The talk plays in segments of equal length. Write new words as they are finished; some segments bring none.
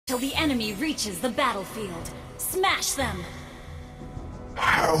till the enemy reaches the battlefield. Smash them!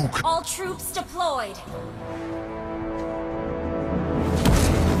 How? All troops deployed!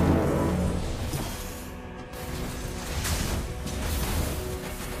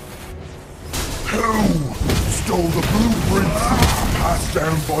 Who stole the blueprint passed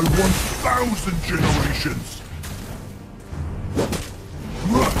down by 1,000 generations?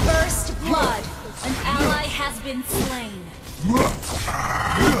 First blood! An ally has been slain.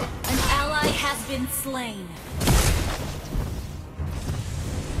 An ally has been slain.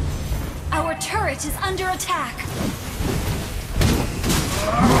 Our turret is under attack.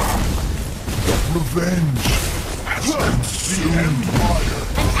 Revenge has consumed fire.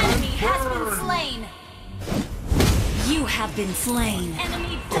 An enemy has been slain. You have been slain.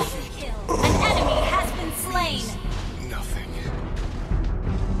 Enemy double kill. An enemy has been slain. Nothing.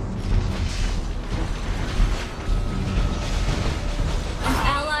 An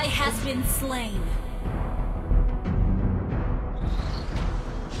ally has been slain.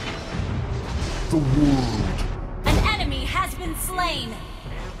 The world. An enemy has been slain.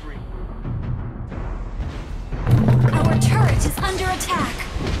 Our turret is under attack.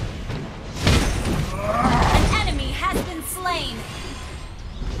 An enemy has been slain.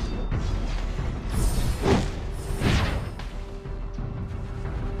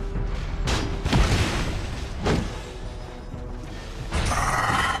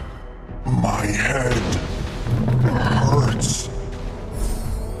 My head hurts.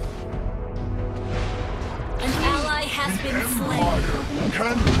 An ally has been slain. Empire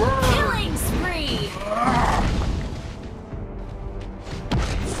can burn. Killing spree.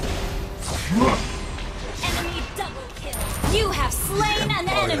 Enemy double kill. You have slain an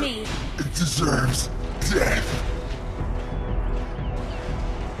enemy. It deserves death.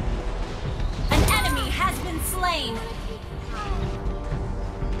 An enemy has been slain.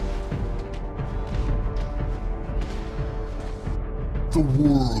 The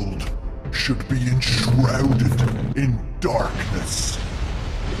world should be enshrouded in darkness.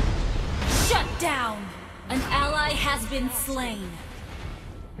 Shut down. An ally has been slain.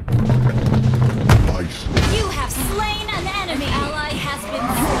 Light. You have slain an enemy. An ally has been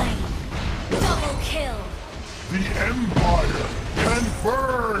slain. Double kill. The Empire can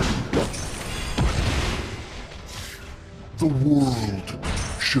burn. The world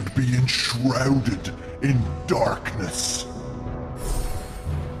should be enshrouded in darkness.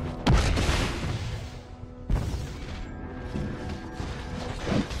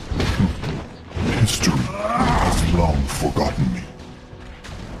 History has long forgotten me.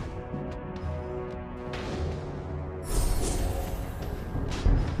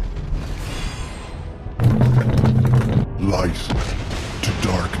 Light to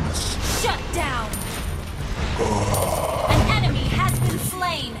darkness. Shut down. An enemy has been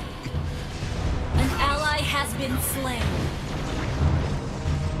slain. An ally has been slain.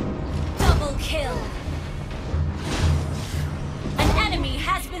 Double kill. An enemy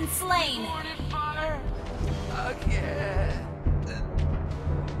has been slain.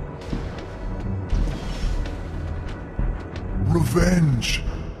 Revenge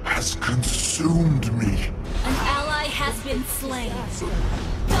has consumed me. An ally has been slain.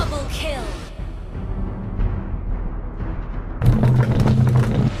 Double kill.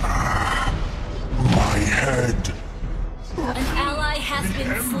 My head. An ally has The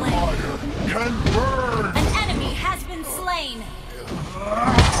been slain. Empire can burn. An enemy has been slain.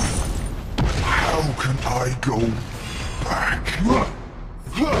 How can I go back?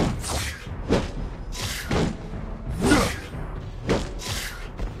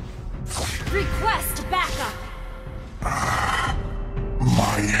 Request backup.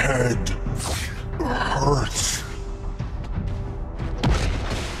 My head hurts.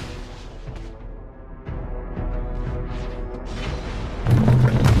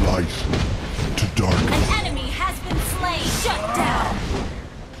 Light to darkness. An enemy has been slain. Shut down.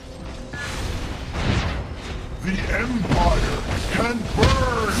 The Empire can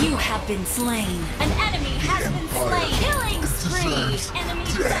burn. You have been slain. An enemy has been Empire slain. Killing spree. deserves Enemy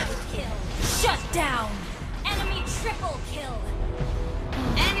death. double kill. Shut down. Enemy triple kill.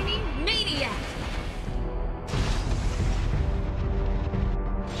 Enemy maniac.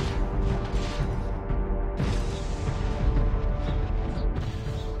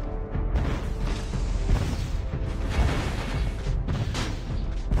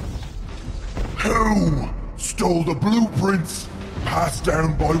 Who stole the blueprints passed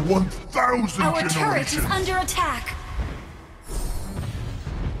down by 1,000 Our turret is generations? under attack.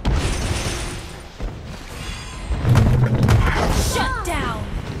 Shut down.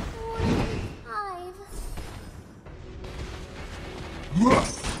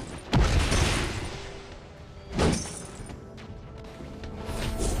 45.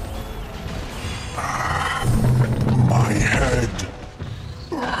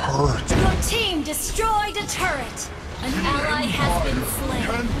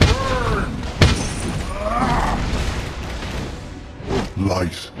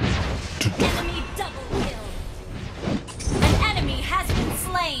 Light to dark. Enemy double kill. An enemy has been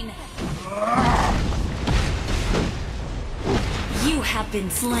slain. You have been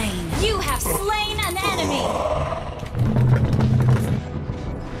slain. You have slain an enemy.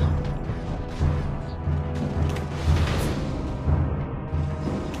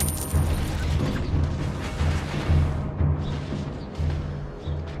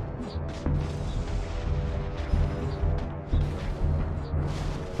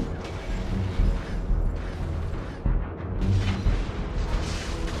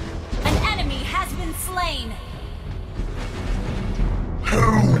 Slain.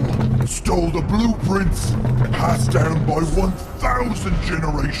 Who stole the blueprints? Passed down by 1,000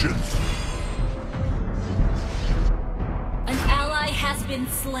 generations. An ally has been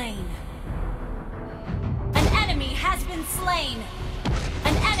slain. An enemy has been slain.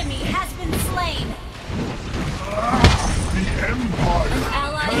 An enemy has been slain. The Empire. An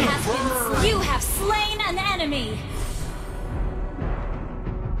ally has been slain. You have slain an enemy.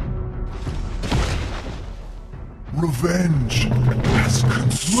 Revenge has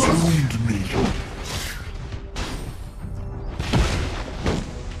consumed me.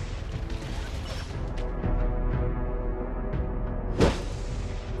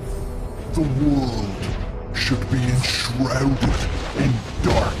 The world should be enshrouded in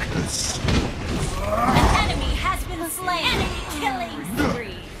darkness. An enemy has been slain. Enemy killing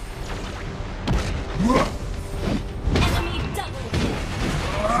spree. Enemy double kill.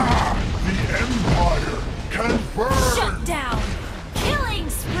 The Empire can burn! Shut down! Killing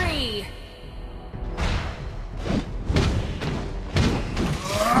spree!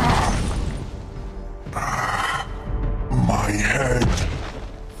 My head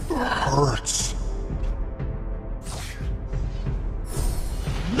hurts.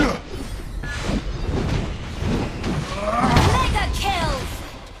 Mega kill!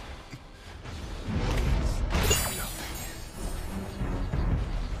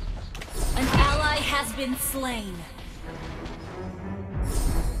 An ally has been slain.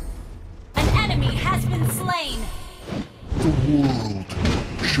 An enemy has been slain. The world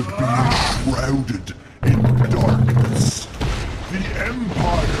should be enshrouded in darkness. The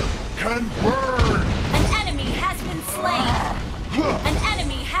Empire can burn! An enemy has been slain. An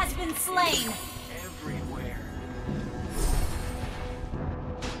enemy has been slain. Everywhere.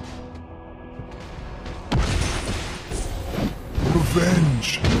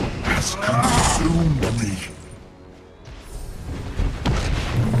 Revenge has consumed me.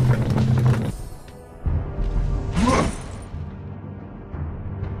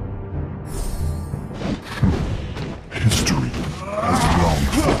 History has long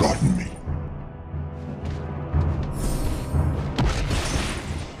forgotten me.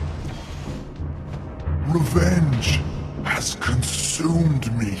 Revenge has consumed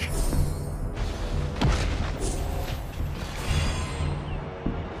me.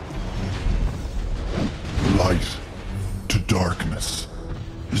 Light to darkness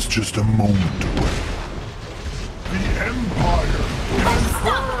is just a moment away. The Empire can burn!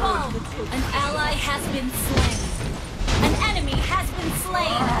 Unstoppable! An ally has been slain. An enemy has been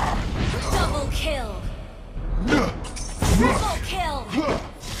slain. Double kill. Triple kill.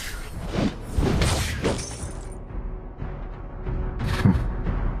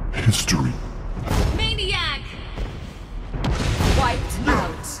 History. Maniac! Wiped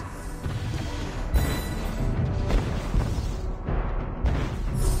out.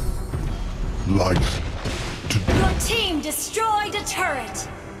 Light to Your team destroyed a turret.